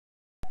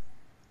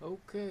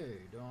Okay,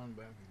 Don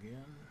back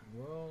again.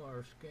 Well,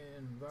 our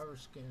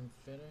virus scan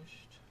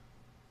finished,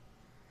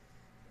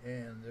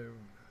 and there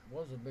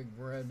was a big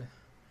red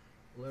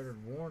lettered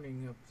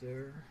warning up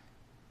there,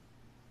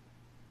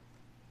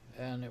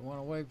 and it went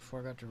away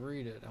before I got to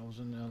read it. I was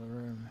in the other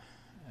room,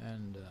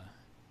 and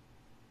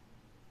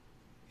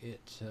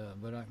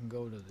but I can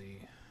go to the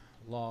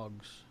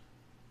logs,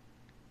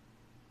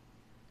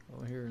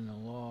 go here in the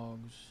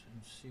logs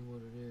and see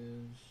what it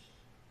is.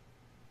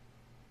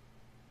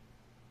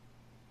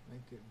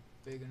 Make it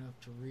big enough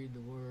to read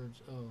the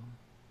words. Oh.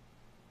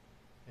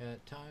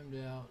 Timed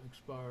out,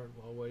 expired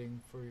while waiting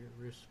for your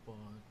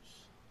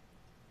response.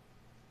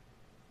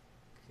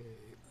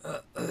 Okay.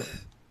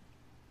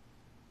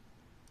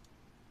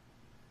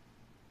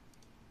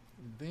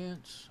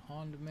 Events,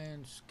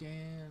 on-demand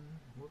scan.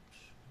 Whoops,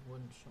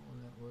 wasn't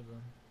showing that with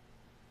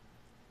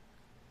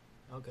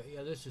a. Okay,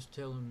 yeah, this is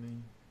telling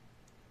me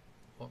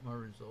what my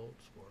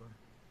results were.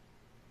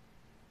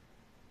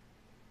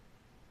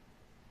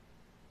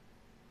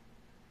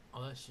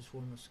 Oh, that's just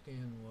where my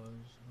scan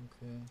was.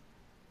 Okay.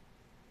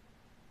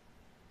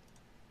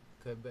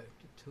 Okay, back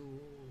to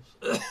tools.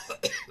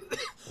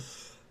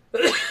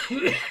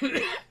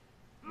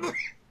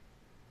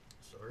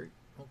 Sorry.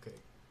 Okay.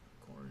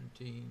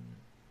 Quarantine.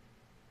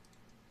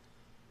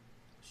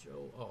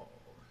 Show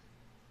all.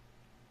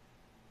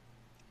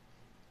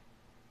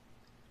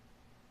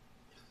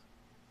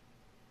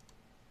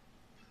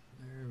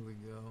 There we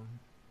go.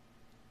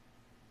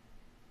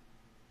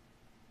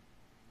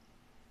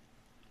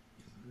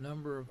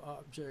 Number of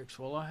objects.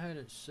 Well, I had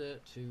it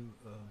set to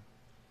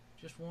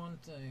just one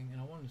thing,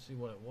 and I wanted to see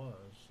what it was.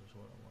 Is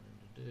what I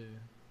wanted to do.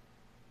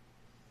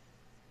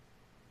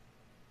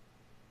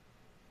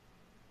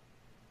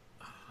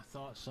 I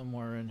thought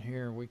somewhere in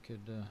here we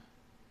could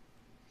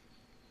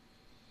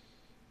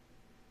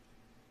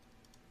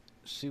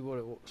see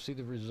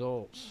the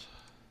results.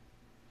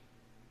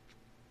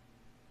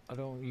 I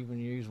don't even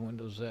use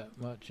Windows that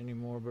much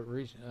anymore,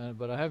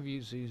 but I have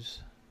used these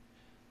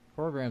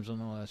programs in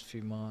the last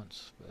few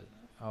months. But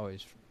I'm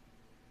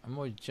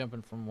always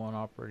jumping from one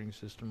operating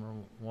system or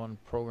one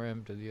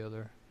program to the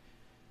other,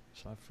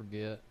 so I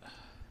forget.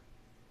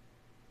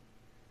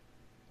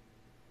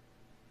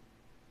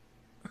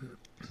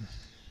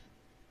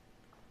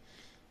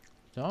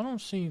 Now I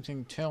don't see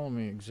anything telling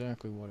me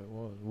exactly what it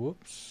was.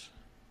 Whoops.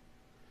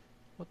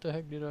 What the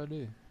heck did I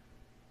do?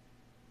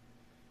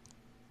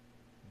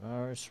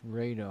 Virus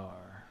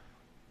radar.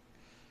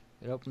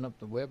 It opened up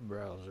the web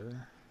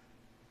browser.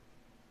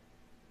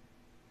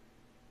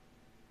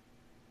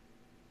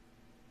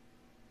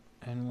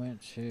 And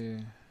went to.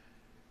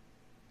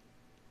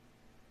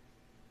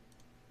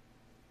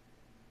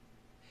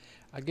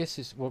 I guess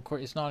it's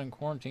not in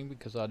quarantine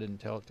because I didn't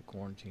tell it to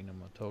quarantine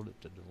them. I told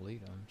it to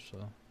delete them.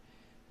 So,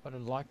 but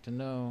I'd like to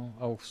know.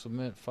 Oh,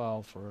 submit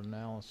file for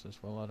analysis.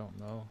 Well, I don't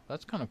know.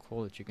 That's kind of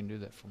cool that you can do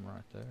that from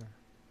right there.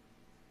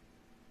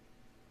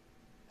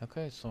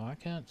 Okay, so I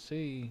can't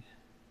see.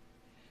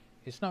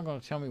 It's not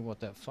going to tell me what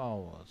that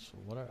file was. So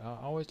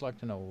I always like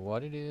to know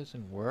what it is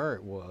and where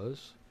it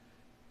was.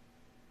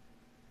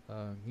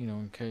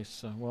 In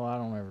case. Well, I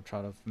don't ever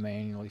try to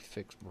manually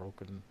fix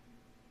broken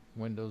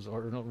Windows,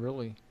 or not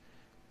really.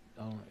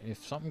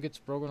 If something gets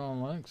broken on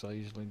Linux, I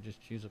usually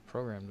just use a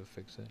program to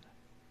fix it.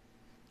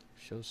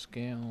 Show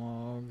scan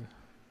log.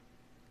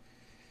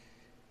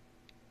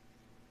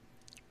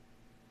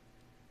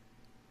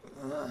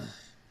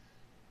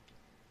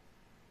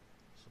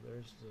 So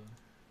there's the.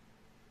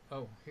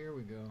 Oh, here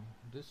we go.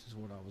 This is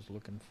what I was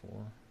looking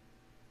for.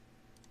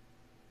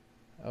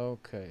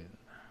 Okay.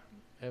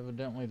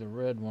 Evidently the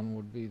red one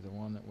would be the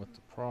one with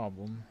the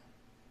problem.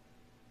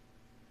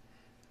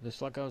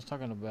 Just like I was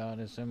talking about,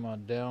 it's in my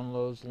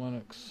downloads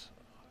Linux.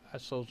 I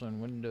saw some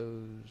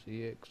Windows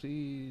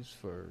EXEs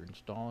for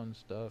installing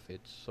stuff.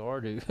 It's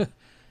already the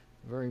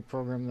very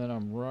program that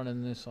I'm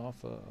running this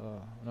off of.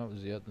 No, it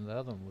was the other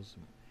one was.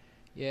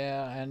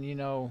 Yeah, and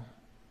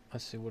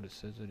let's see what it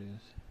says it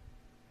is.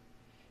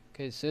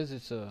 Okay, it says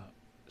it's a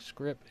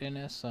script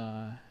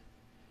NSI.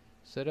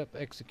 Setup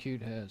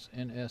execute has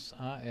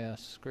NSIS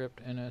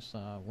script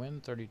NSI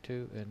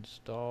Win32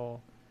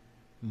 install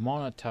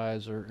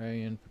monetizer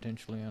and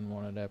potentially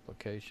unwanted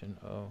application.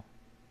 Oh,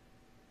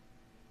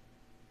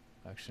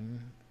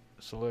 action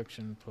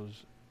selection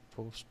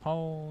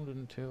postponed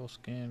until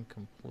scan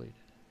completed.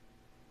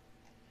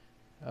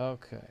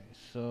 Okay,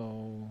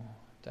 so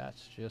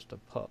that's just a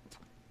pup.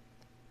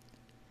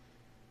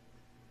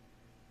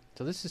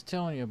 So this is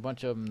telling you a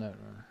bunch of them that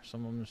are.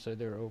 Some of them say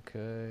they're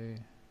okay.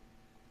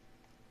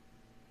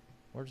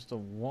 Where's the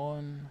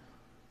one?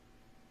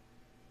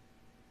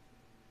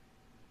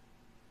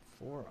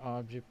 4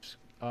 objects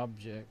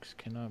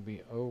cannot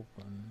be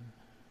opened.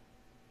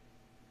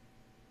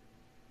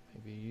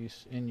 Maybe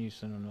in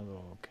use in another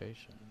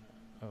location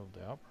of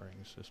the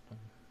operating system.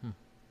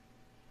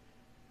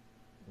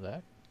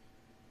 That,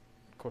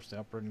 of course, the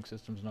operating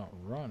system's not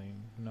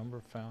running. Number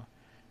found.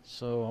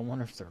 So I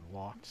wonder if they're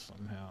locked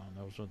somehow, and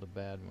those are the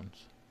bad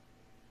ones.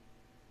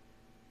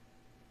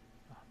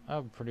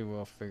 I've pretty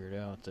well figured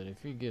out that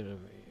if you get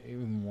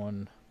even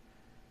one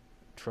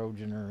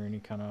Trojan or any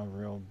kind of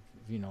real,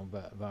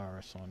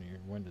 virus on your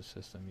Windows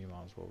system, you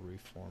might as well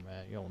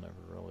reformat. You'll never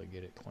really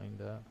get it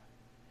cleaned up.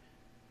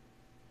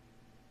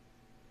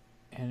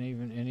 And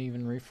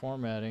even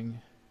reformatting,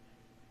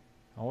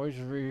 always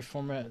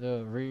reinstall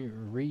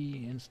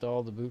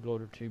the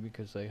bootloader too,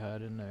 because they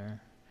hide in there.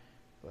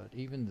 But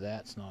even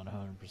that's not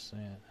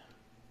 100%.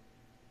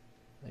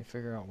 They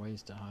figure out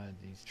ways to hide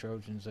these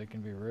Trojans. They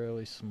can be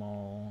really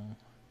small.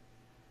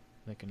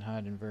 They can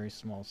hide in very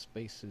small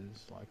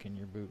spaces, like in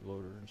your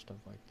bootloader and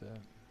stuff like that.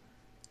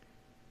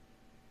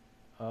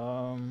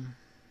 One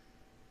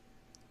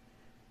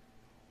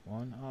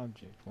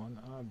object.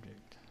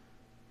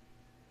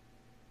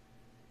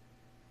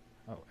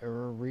 Oh,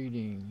 error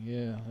reading.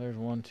 Yeah, there's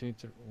 1, 2,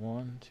 3,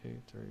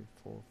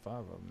 4, 5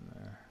 of them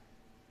there.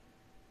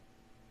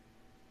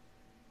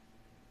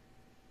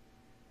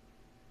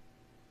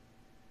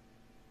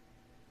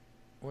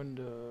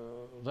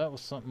 Window. That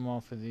was something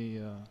off of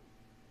the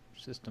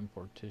system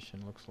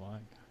partition, looks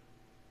like.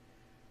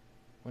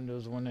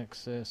 Windows 1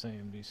 XS,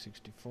 AMD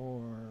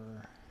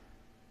 64.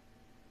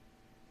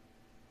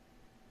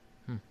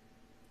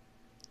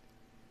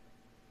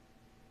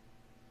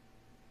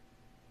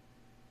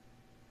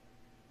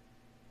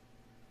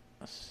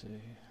 Let's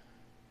see.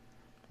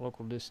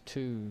 Local disk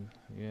 2,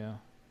 yeah.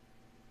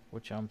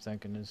 Which I'm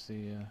thinking is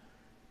the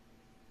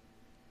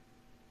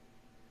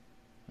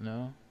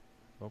no.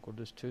 Local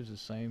disk 2 is the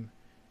same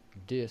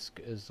disk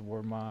as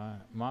where my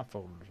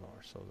folders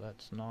are, so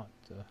that's not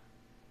the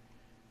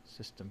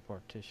system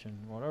partition.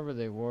 Whatever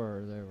they were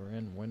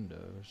in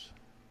Windows.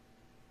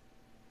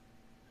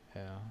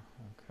 Yeah,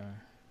 okay.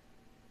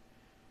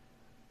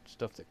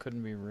 Stuff that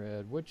couldn't be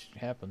read, which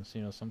happens,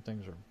 some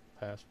things are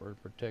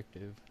password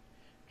protective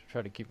to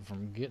try to keep it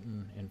from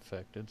getting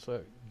infected, so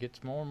it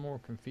gets more and more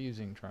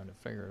confusing trying to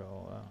figure it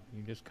all out.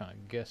 You're just kind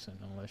of guessing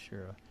unless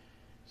you're a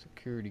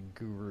security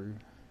guru,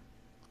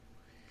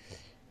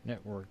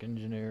 network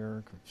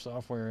engineer,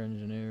 software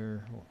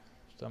engineer,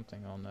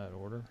 something on that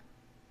order.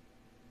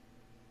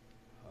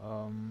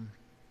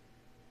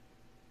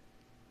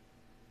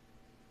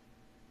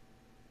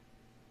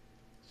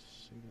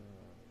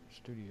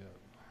 Studio,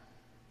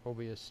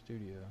 OBS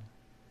Studio.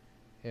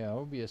 Yeah,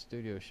 OBS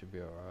Studio should be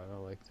alright. I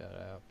like that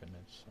app, and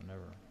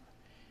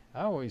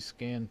I always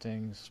scan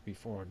things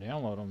before I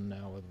download them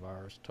now with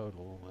Virus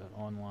Total, that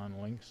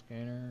online link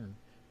scanner and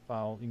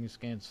file. You can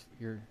scan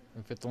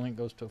if the link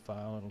goes to a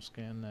file, it'll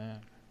scan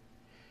that,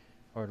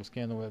 or it'll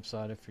scan the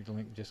website if your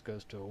link just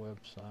goes to a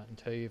website and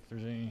tell you if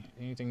there's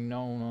anything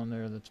known on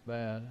there that's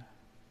bad.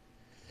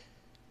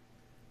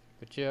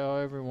 But yeah,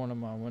 every one of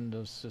my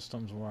Windows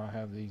systems where I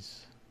have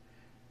these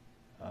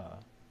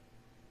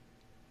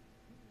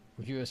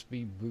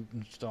USB boot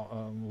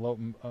install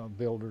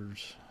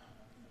builders,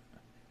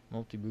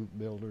 multi-boot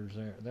builders,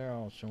 they're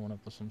all showing up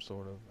with some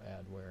sort of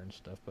adware and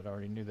stuff, but I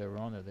already knew they were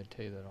on there. They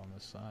tell you that on the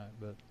site,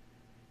 but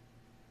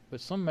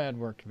some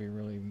adware can be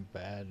really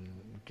bad and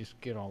just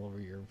get all over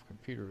your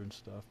computer and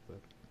stuff. But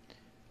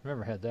I've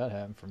never had that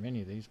happen from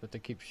any of these, but they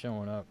keep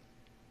showing up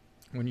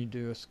when you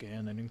do a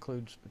scan that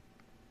includes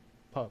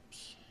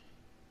pups.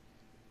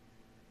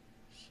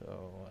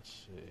 So let's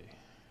see.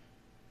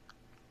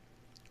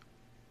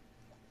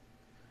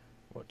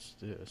 What's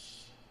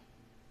this?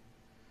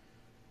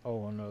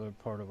 Oh, another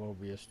part of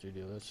OBS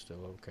Studio. That's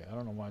still okay. I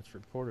don't know why it's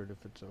reported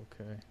if it's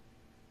okay.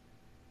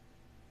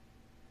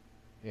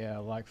 Yeah,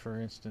 like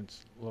for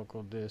instance,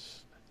 local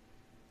disk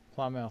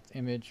Plymouth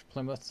image,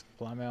 Plymouth,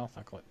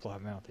 I call it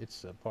Plymouth.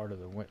 It's a part of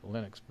the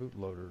Linux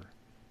bootloader.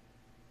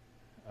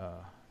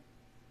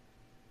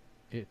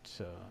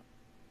 It's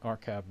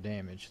archive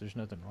damage. There's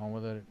nothing wrong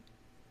with it.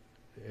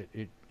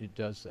 It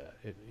does that.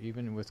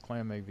 Even with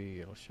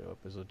ClamAV, it'll show up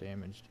as a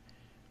damaged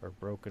or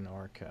broken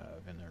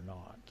archive, and they're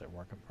not. They're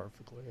working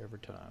perfectly every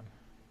time.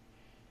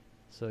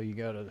 So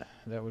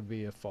that would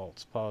be a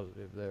false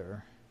positive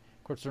there.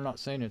 Of course, they're not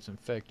saying it's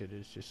infected,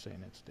 it's just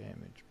saying it's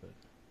damaged. But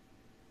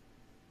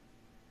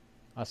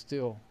I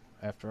still,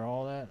 after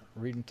all that,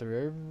 reading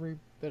through every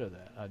bit of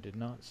that, I did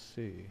not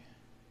see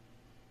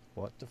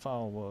what the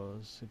file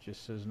was. It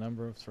just says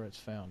number of threats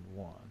found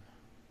 1.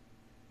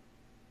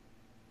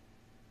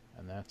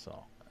 And that's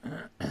all.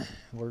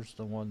 Where's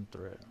the one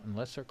threat?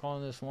 Unless they're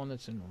calling this one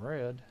that's in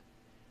red.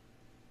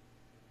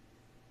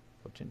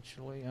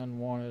 Potentially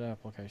unwanted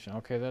application.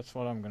 Okay, that's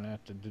what I'm going to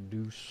have to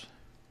deduce.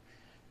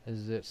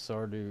 Is that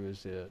Sardu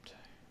is it.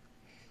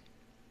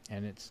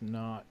 And it's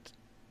not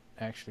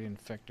actually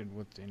infected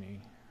with any,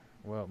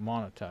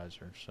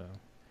 monetizer. So,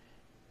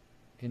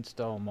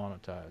 install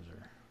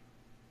monetizer.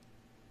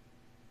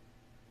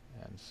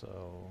 And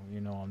so,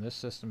 on this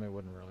system it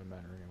wouldn't really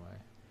matter anyway.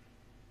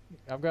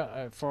 I've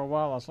got, for a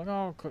while I was like,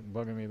 oh, quit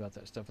bugging me about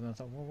that stuff, and then I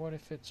thought, well, what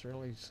if it's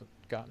really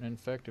gotten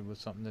infected with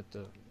something that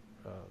the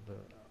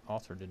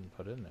author didn't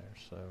put in there?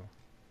 So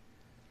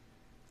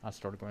I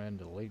started going ahead and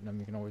deleting them.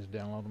 You can always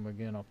download them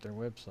again off their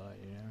website,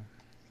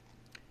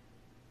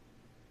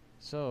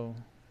 So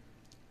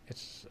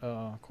it's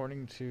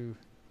according to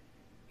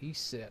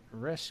ESET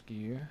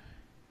Rescue,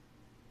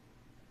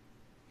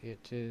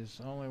 it is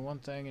only one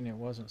thing, and it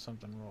wasn't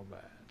something real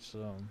bad.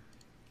 So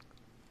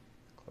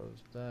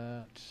Close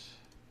that.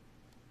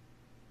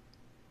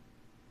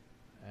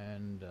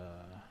 And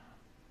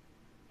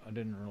I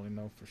didn't really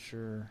know for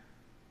sure.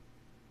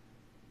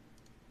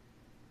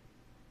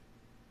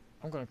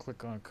 I'm going to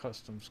click on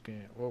custom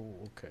scan. Whoa,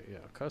 okay, yeah,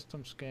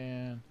 custom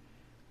scan.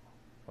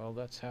 Well,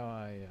 that's how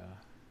I,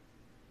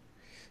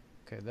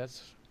 okay,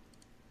 that's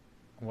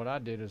what I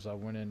did is I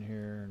went in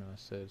here and I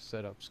said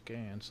set up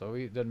scan. So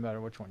it doesn't matter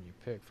which one you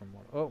pick from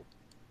what, oh,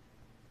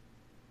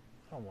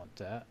 I don't want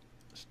that.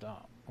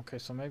 Stop. Okay,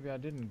 so maybe I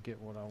didn't get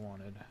what I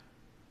wanted.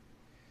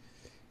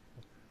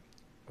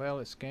 Well,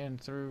 it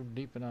scanned through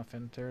deep enough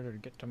in there to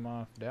get to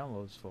my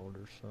downloads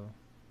folder, so.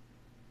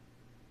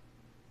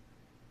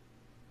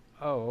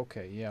 Oh,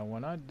 okay, yeah,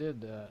 when I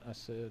did that, I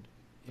said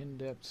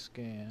in-depth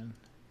scan.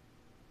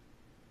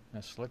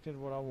 I selected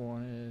what I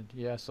wanted.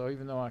 Yeah, so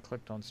even though I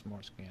clicked on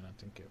Smart Scan, I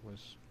think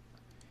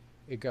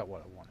it got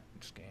what I wanted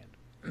scanned.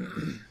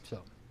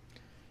 So,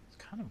 it's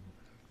kind of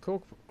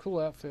cool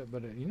outfit,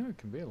 but you know, it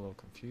can be a little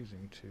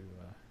confusing to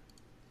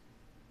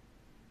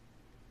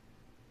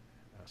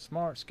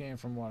Smart Scan,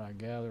 from what I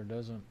gather,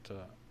 doesn't.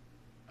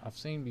 I've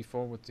seen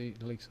before with the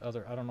at least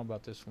other. I don't know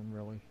about this one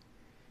really,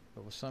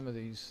 but with some of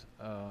these,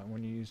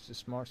 when you use the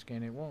Smart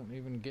Scan, it won't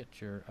even get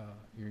your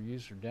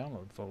user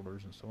download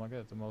folders and stuff like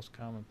that. The most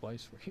common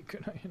place where you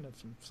could end up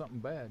something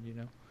bad, you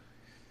know.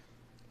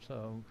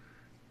 So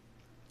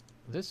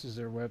this is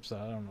their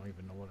website. I don't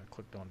even know what I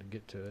clicked on to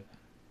get to it.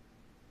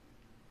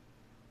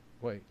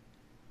 Wait,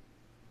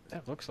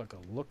 that looks like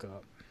a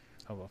lookup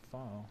of a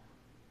file.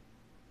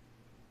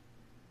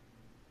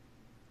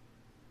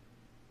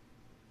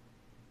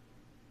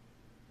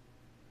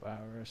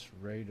 Virus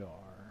radar.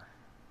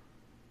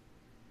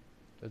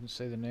 Doesn't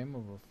say the name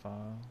of a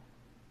file.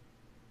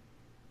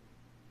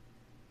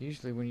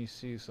 Usually when you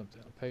see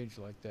something, a page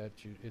like that,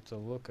 it's a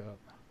lookup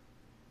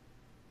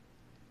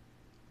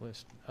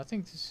list. I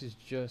think this is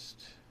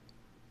just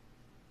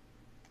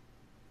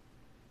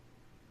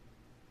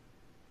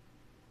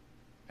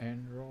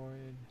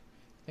Android.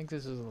 I think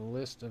this is a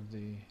list of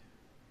the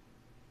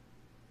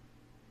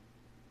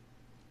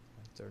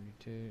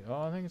 32.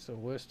 Oh, I think it's a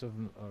list of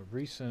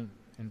recent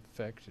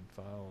infected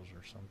files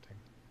or something.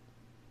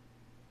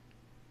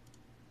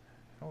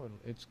 Oh,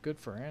 it's good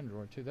for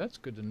Android too. That's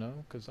good to know,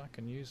 because I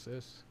can use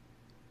this.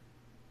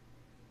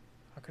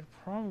 I could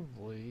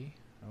probably,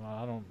 well,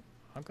 I don't,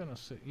 I'm gonna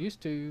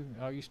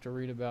I used to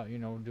read about, you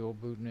know, dual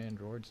booting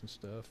Androids and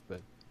stuff,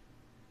 but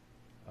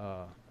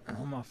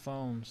on my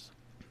phones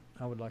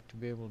I would like to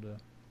be able to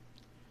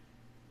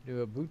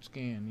do a boot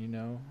scan, you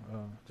know,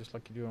 just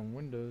like you do on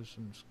Windows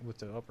and with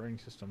the operating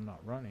system not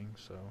running.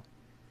 So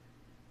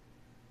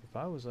if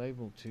I was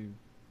able to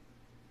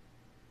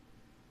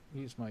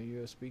use my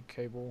USB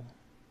cable,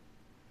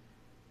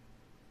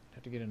 I'd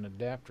have to get an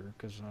adapter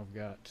because I've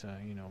got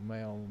you know,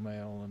 mail,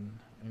 and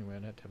anyway,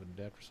 I'd have to have an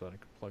adapter so that I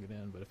could plug it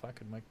in. But if I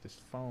could make this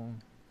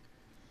phone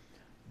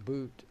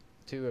boot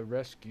to a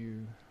rescue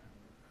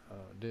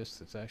disk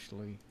that's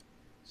actually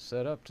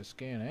set up to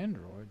scan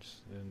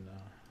Androids, then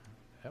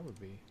that would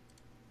be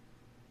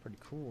pretty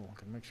cool. I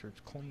can make sure it's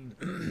clean.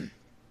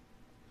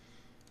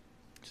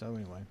 So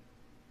anyway,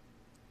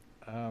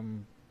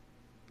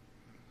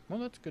 well,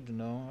 that's good to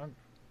know.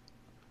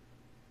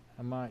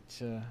 I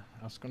might,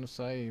 I was going to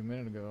say a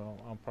minute ago,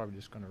 I'm probably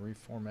just going to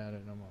reformat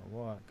it no matter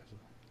what.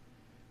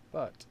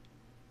 But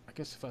I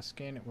guess if I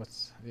scan it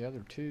with the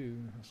other two,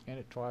 I scan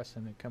it twice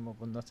and it come up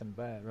with nothing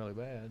bad, really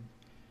bad,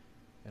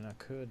 and I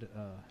could